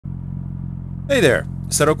Hey there,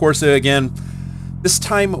 Seto Corsa again. This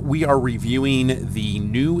time we are reviewing the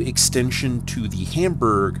new extension to the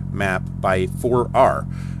Hamburg map by 4R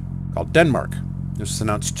called Denmark. This was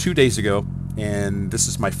announced 2 days ago, and this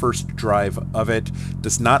is my first drive of it.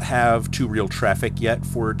 Does not have two-real traffic yet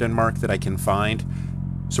for Denmark that I can find,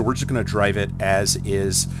 so we're just going to drive it as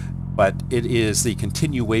is. But it is the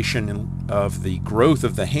continuation of the growth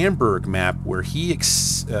of the Hamburg map, where he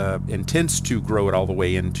intends to grow it all the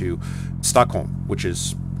way into Stockholm, which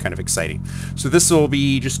is kind of exciting. So this will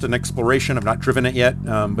be just an exploration. I've not driven it yet,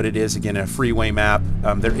 but it is, again, a freeway map.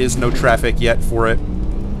 There is no traffic yet for it,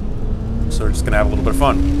 so we're just going to have a little bit of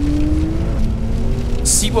fun.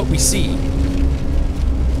 See what we see.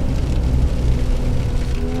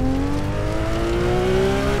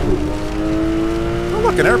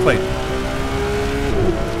 Look, an airplane.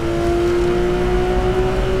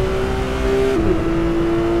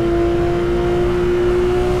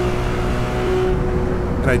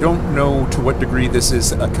 And I don't know to what degree this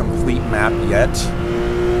is a complete map yet.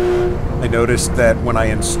 I noticed that when I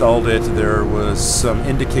installed it, there was some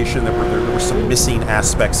indication that there were some missing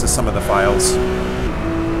aspects to some of the files.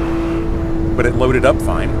 But it loaded up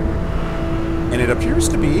fine. And it appears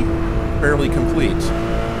to be fairly complete.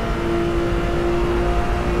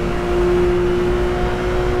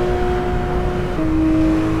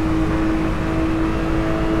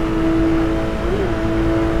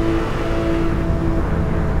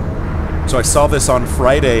 So I saw this on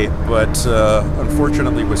Friday, but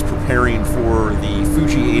unfortunately was preparing for the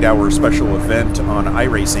Fuji 8-hour special event on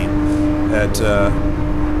iRacing that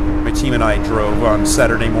my team and I drove on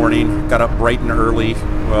Saturday morning. Got up bright and early.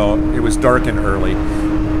 Well, it was dark and early.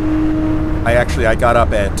 I got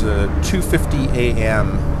up at 2:50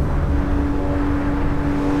 a.m.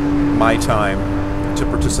 my time to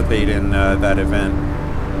participate in that event.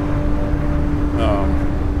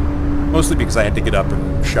 Mostly because I had to get up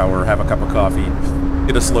and shower, have a cup of coffee,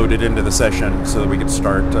 get us loaded into the session so that we could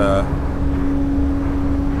start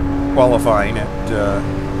qualifying at the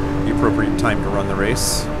appropriate time to run the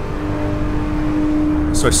race.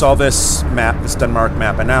 So I saw this map, this Denmark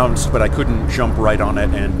map announced, but I couldn't jump right on it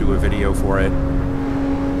and do a video for it.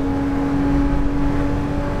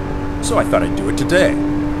 So I thought I'd do it today.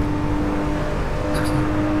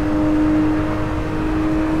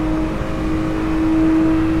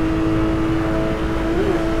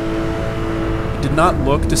 Not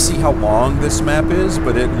look to see how long this map is,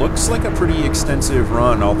 but it looks like a pretty extensive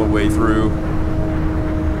run all the way through.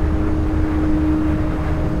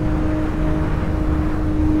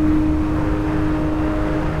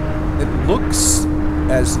 It looks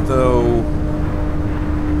as though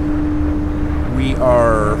we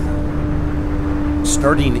are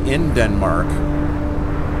starting in Denmark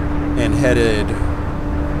and headed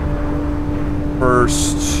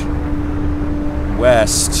first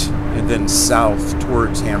west and then south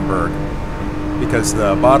towards Hamburg, because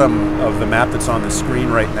the bottom of the map that's on the screen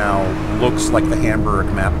right now looks like the Hamburg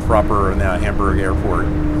map proper in the Hamburg airport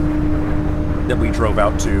that we drove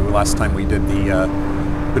out to last time we did the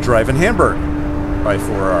drive in Hamburg by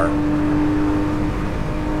 4R.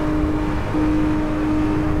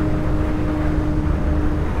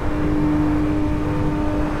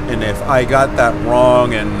 And if I got that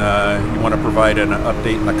wrong and you want to provide an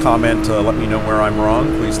update in the comment to let me know where I'm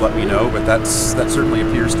wrong, please let me know, but that certainly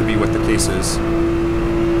appears to be what the case is.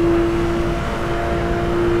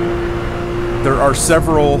 There are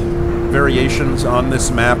several variations on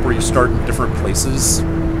this map where you start in different places.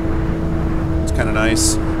 It's kind of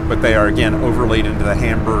nice, but they are, again, overlaid into the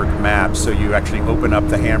Hamburg map, so you actually open up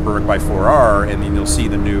the Hamburg by 4R and then you'll see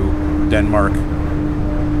the new Denmark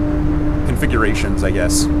configurations, I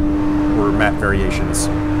guess, or map variations.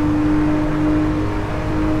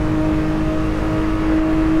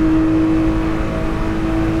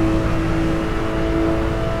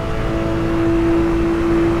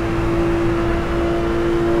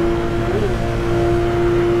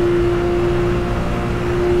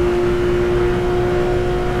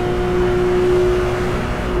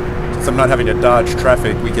 Since I'm not having to dodge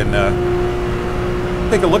traffic, we can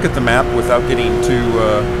take a look at the map without getting too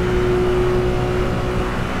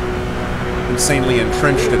insanely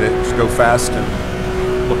entrenched in it. Just go fast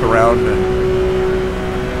and look around and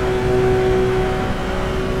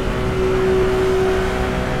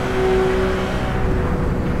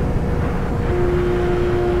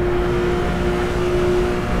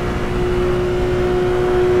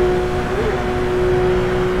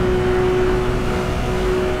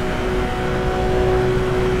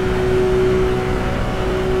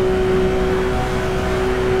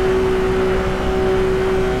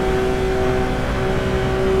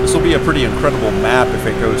be a pretty incredible map if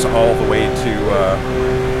it goes all the way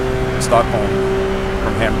to Stockholm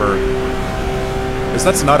from Hamburg. Because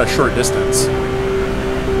that's not a short distance.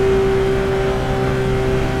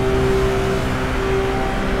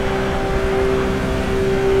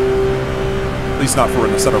 At least not for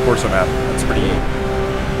an Assetto Corsa map. That's pretty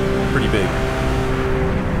big.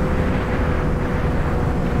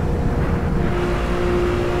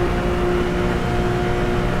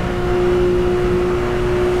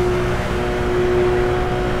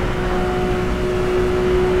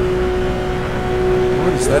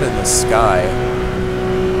 What is that in the sky?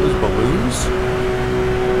 Those balloons?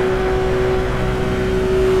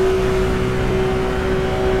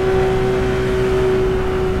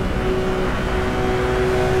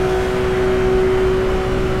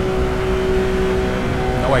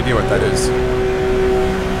 No idea what that is.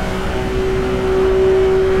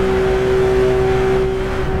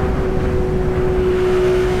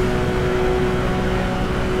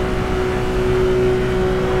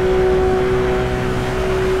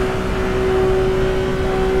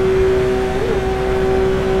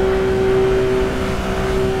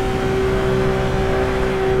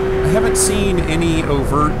 I haven't seen any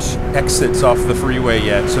overt exits off the freeway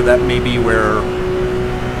yet, so that may be where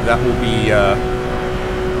that will be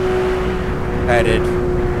added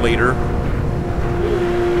later.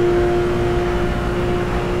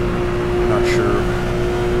 Not sure.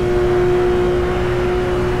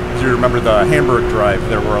 As you remember the Hamburg drive,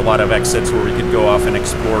 there were a lot of exits where we could go off and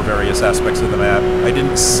explore various aspects of the map. I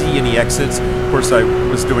didn't see any exits. Of course, I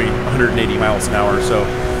was doing 180 miles an hour, so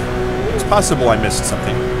it's possible I missed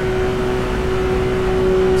something.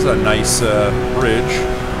 It's a nice bridge.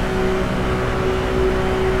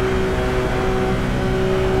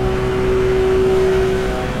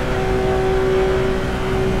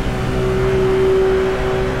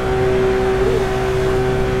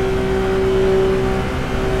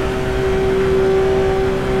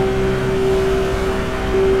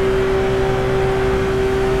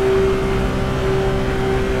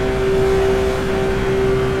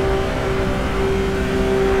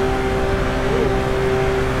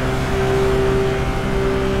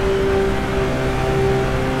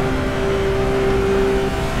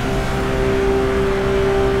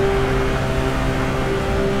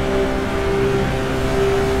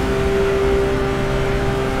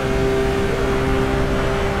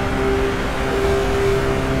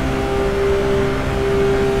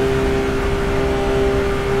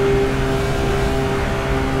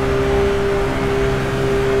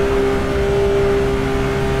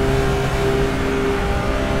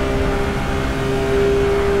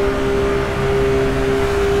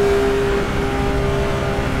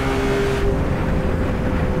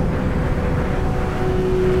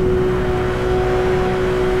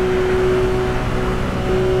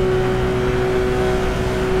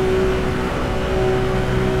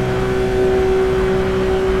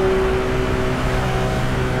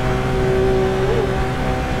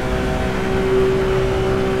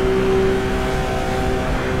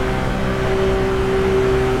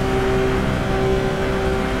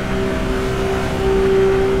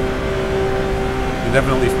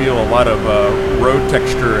 Definitely feel a lot of road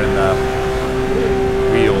texture in the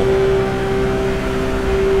wheel.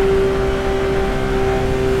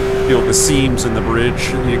 Feel the seams in the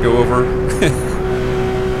bridge you go over.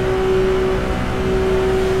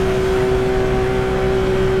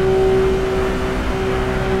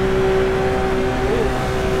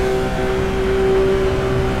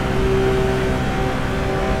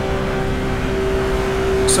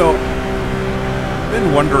 So, I've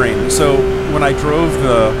been wondering, so when I drove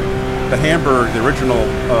the Hamburg, the original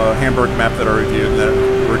Hamburg map that I reviewed in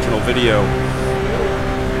the original video,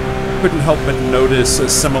 couldn't help but notice a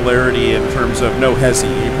similarity in terms of no hesi.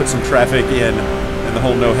 You put some traffic in, and the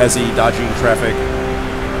whole no hesi, dodging traffic.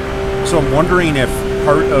 So I'm wondering if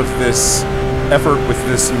part of this effort with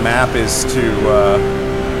this map is to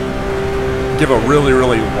give a really,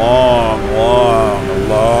 really long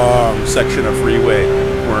section of freeway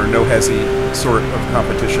where no hesi sort of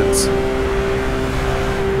competitions.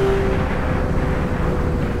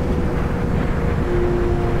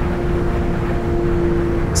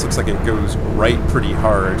 This looks like it goes right pretty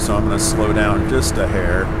hard, so I'm going to slow down just a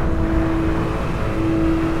hair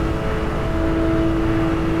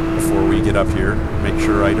before we get up here. Make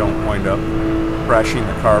sure I don't wind up crashing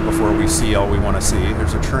the car before we see all we want to see.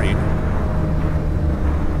 There's a train.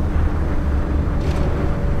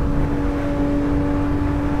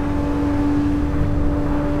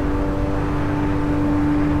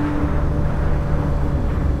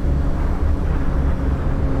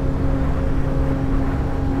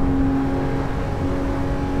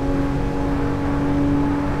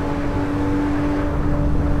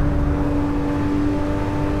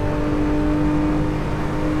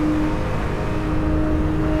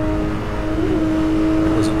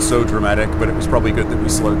 so dramatic, but it was probably good that we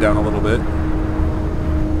slowed down a little bit.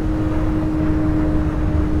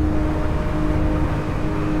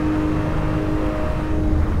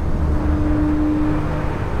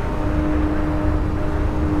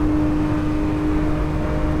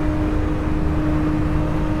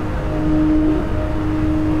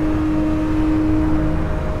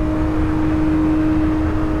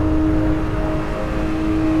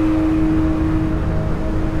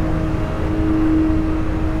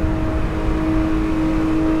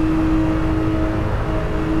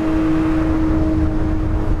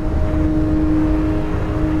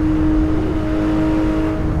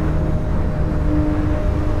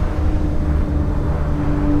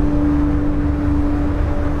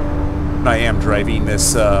 I am driving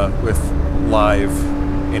this with live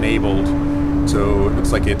enabled, so it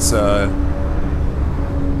looks like it's around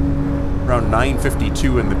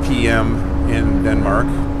 9:52 in the PM in Denmark.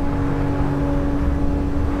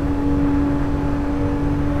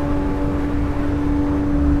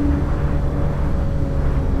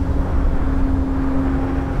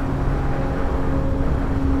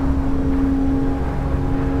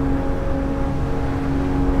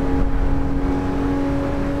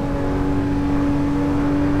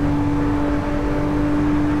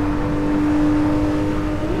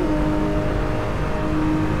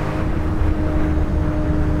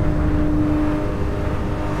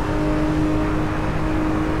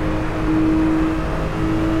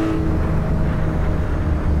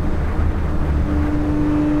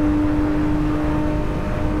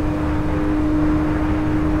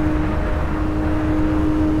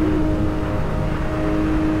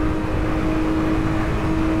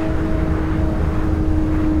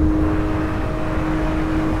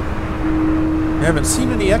 I haven't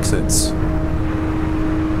seen any exits.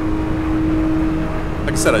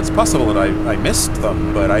 Like I said, it's possible that I missed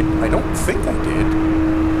them, but I don't think I did.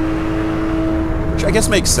 Which I guess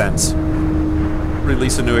makes sense.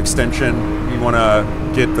 Release a new extension. You want to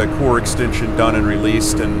get the core extension done and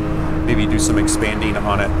released and maybe do some expanding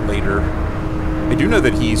on it later. I do know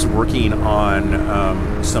that he's working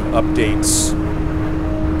on some updates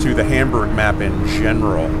to the Hamburg map in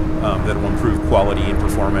general that will improve quality and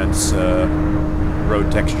performance, road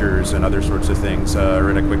textures, and other sorts of things. I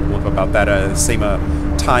read a quick blip about that. Same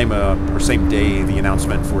time or same day the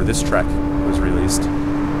announcement for this track was released.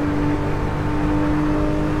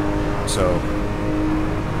 So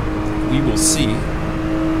we will see.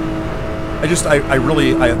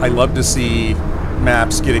 I love to see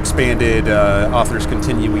maps get expanded, authors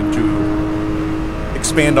continuing to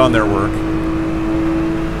expand on their work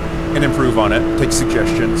and improve on it, take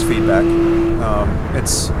suggestions, feedback.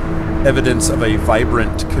 It's evidence of a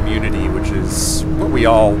vibrant community, which is what we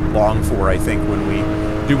all long for, I think, when we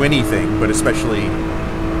do anything, but especially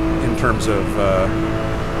in terms of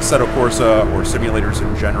Assetto Corsa or simulators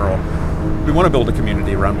in general. We want to build a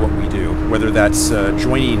community around what we do, whether that's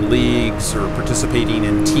joining leagues or participating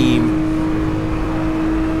in team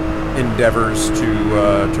endeavors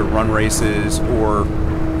to run races, or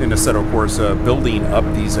in Assetto Corsa, building up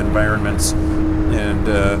these environments and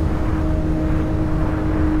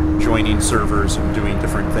joining servers and doing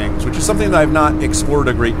different things, which is something that I've not explored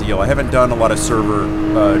a great deal. I haven't done a lot of server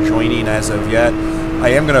joining as of yet. I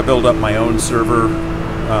am going to build up my own server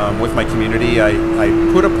with my community. I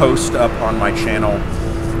put a post up on my channel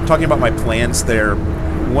talking about my plans there.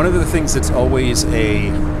 One of the things that's always a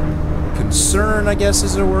concern, I guess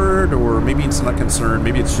is a word, or maybe it's not concern,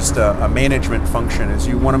 maybe it's just a management function, is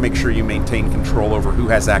you want to make sure you maintain control over who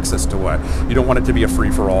has access to what. You don't want it to be a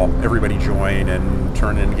free-for-all, everybody join and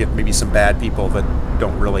turn in and get maybe some bad people that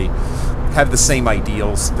don't really have the same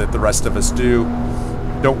ideals that the rest of us do.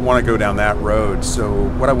 Don't want to go down that road. So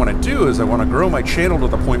what I want to do is I want to grow my channel to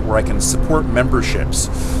the point where I can support memberships.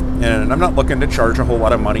 And I'm not looking to charge a whole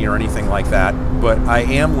lot of money or anything like that, but I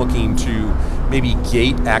am looking to maybe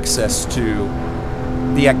gate access to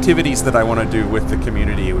the activities that I want to do with the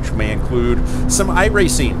community, which may include some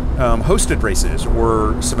iRacing hosted races,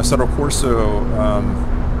 or some Assetto Corsa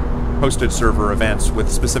hosted server events with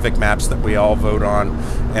specific maps that we all vote on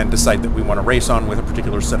and decide that we want to race on with a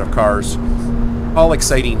particular set of cars. All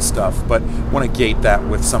exciting stuff, but want to gate that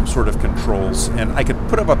with some sort of controls. And I could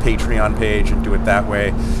put up a Patreon page and do it that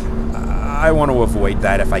way. I want to avoid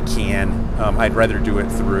that if I can. I'd rather do it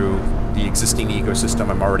through the existing ecosystem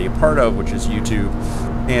I'm already a part of, which is YouTube.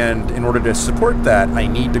 And in order to support that, I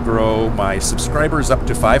need to grow my subscribers up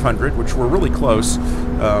to 500, which we're really close.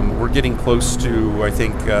 We're getting close to, I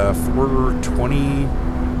think,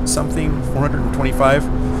 420-something, 425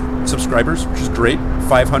 subscribers, which is great.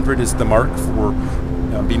 500 is the mark for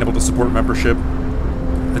being able to support membership.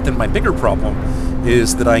 But then my bigger problem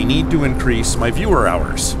is that I need to increase my viewer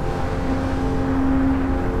hours.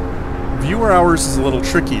 Viewer hours is a little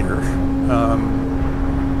trickier.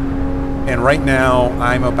 And right now,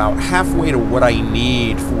 I'm about halfway to what I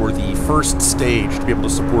need for the first stage to be able to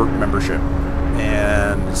support membership.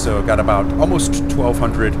 And so I've got about almost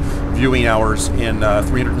 1,200 viewing hours in a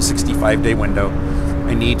 365-day window.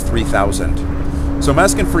 I need 3,000. So I'm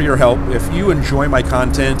asking for your help. If you enjoy my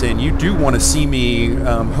content and you do want to see me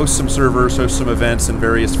host some servers, host some events in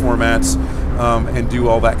various formats, and do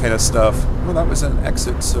all that kind of stuff. Well, that was an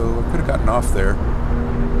exit, so I could have gotten off there.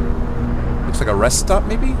 Looks like a rest stop,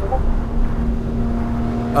 maybe?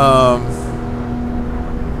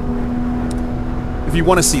 If you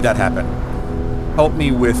want to see that happen, help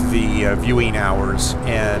me with the viewing hours.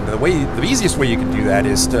 And the easiest way you can do that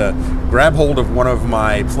is to grab hold of one of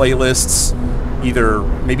my playlists, either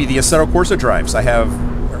maybe the Assetto Corsa drives. I have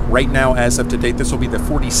right now, as of to date, this will be the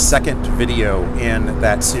 42nd video in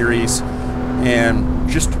that series. And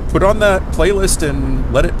just put on that playlist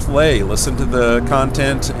and let it play. Listen to the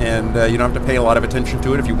content, and you don't have to pay a lot of attention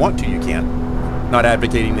to it. If you want to, you can. Not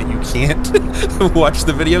advocating that you can't watch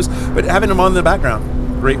the videos, but having them on in the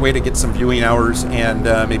background. Great way to get some viewing hours and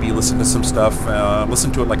maybe listen to some stuff.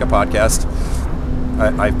 Listen to it like a podcast.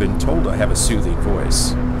 I've been told I have a soothing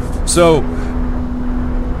voice. So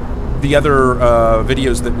the other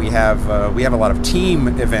videos that we have a lot of team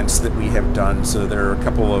events that we have done. So there are a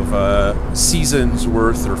couple of seasons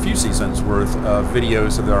worth, or a few seasons worth of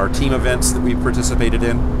videos of our team events that we've participated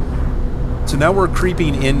in. So now we're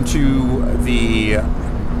creeping into the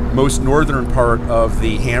most northern part of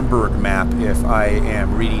the Hamburg map, if I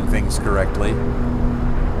am reading things correctly.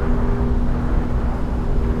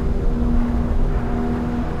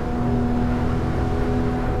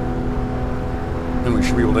 And we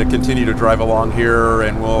should be able to continue to drive along here,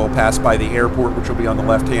 and we'll pass by the airport, which will be on the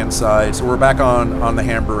left-hand side. So we're back on the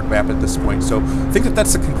Hamburg map at this point. So I think that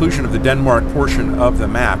that's the conclusion of the Denmark portion of the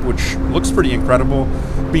map, which looks pretty incredible.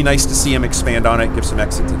 Be nice to see him expand on it, give some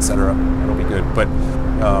exits, etc. That'll be good, but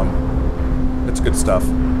it's good stuff.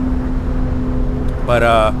 But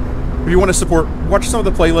if you want to support, watch some of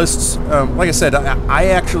the playlists. Like I said, I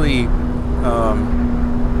actually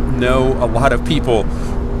know a lot of people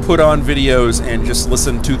put on videos and just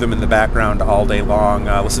listen to them in the background all day long,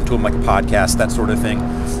 listen to them like a podcast, that sort of thing.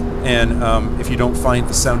 And if you don't find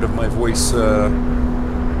the sound of my voice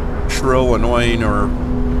shrill, annoying, or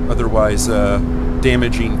otherwise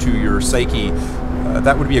damaging to your psyche,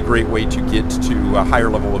 that would be a great way to get to a higher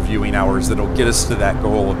level of viewing hours that'll get us to that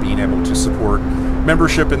goal of being able to support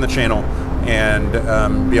membership in the channel and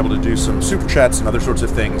be able to do some super chats and other sorts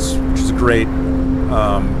of things, which is great.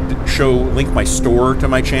 Link my store to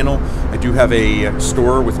my channel. I do have a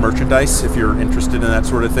store with merchandise if you're interested in that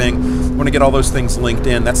sort of thing. I want to get all those things linked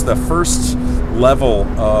in. That's the first level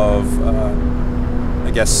of,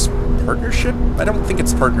 I guess, partnership? I don't think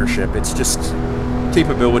it's partnership. It's just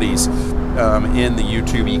capabilities in the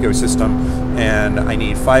YouTube ecosystem. And I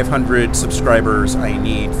need 500 subscribers. I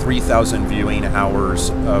need 3,000 viewing hours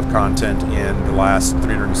of content in the last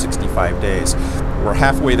 365 days. We're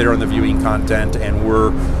halfway there on the viewing content, and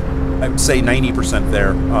we're, I would say, 90%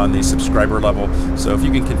 there on the subscriber level. So if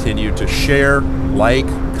you can continue to share, like,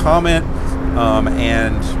 comment,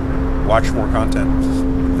 and watch more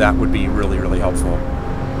content, that would be really, really helpful.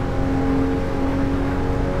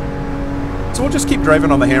 So we'll just keep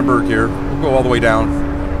driving on the Hamburg here. We'll go all the way down,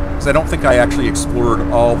 because I don't think I actually explored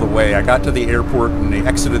all the way. I got to the airport and the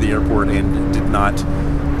exit of the airport and did not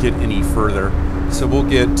get any further. So we'll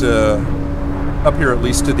get up here at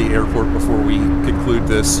least to the airport before we conclude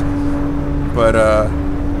this. But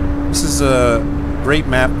this is a great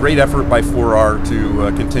map, great effort by 4R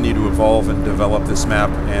to continue to evolve and develop this map,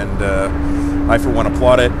 and I for one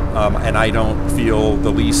applaud it, and I don't feel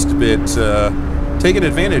the least bit taken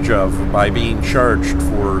advantage of by being charged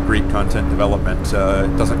for great content development.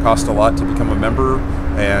 It doesn't cost a lot to become a member,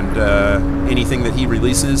 and anything that he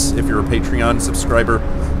releases, if you're a Patreon subscriber,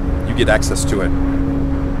 you get access to it,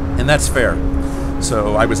 and that's fair.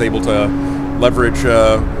 So I was able to leverage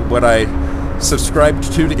what I subscribed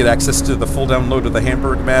to get access to the full download of the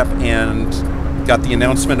Hamburg map, and got the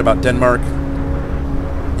announcement about Denmark,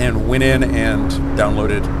 and went in and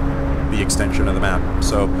downloaded the extension of the map.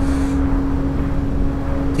 So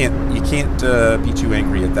you can't be too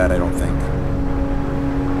angry at that, I don't think.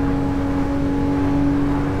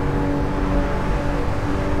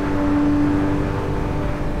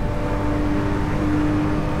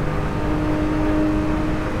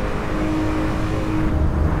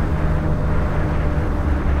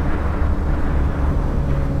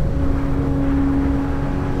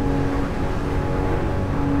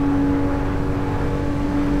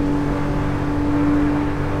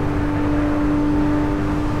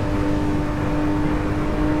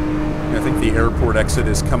 I think the airport exit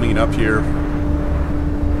is coming up here.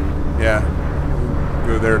 Yeah,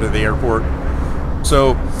 go there to the airport.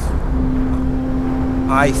 So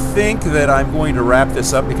I think that I'm going to wrap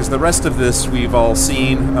this up because the rest of this we've all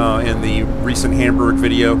seen in the recent Hamburg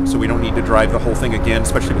video, so we don't need to drive the whole thing again,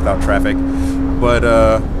 especially without traffic. But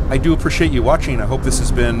I do appreciate you watching. I hope this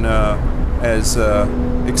has been as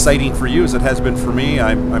exciting for you as it has been for me.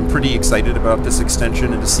 I'm pretty excited about this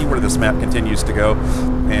extension and to see where this map continues to go.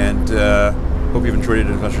 And hope you've enjoyed it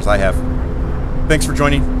as much as I have. Thanks for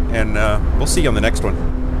joining, and we'll see you on the next one.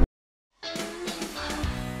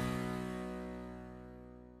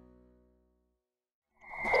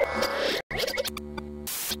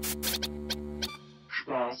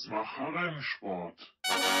 Spaß machen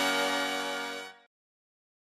Rennsport.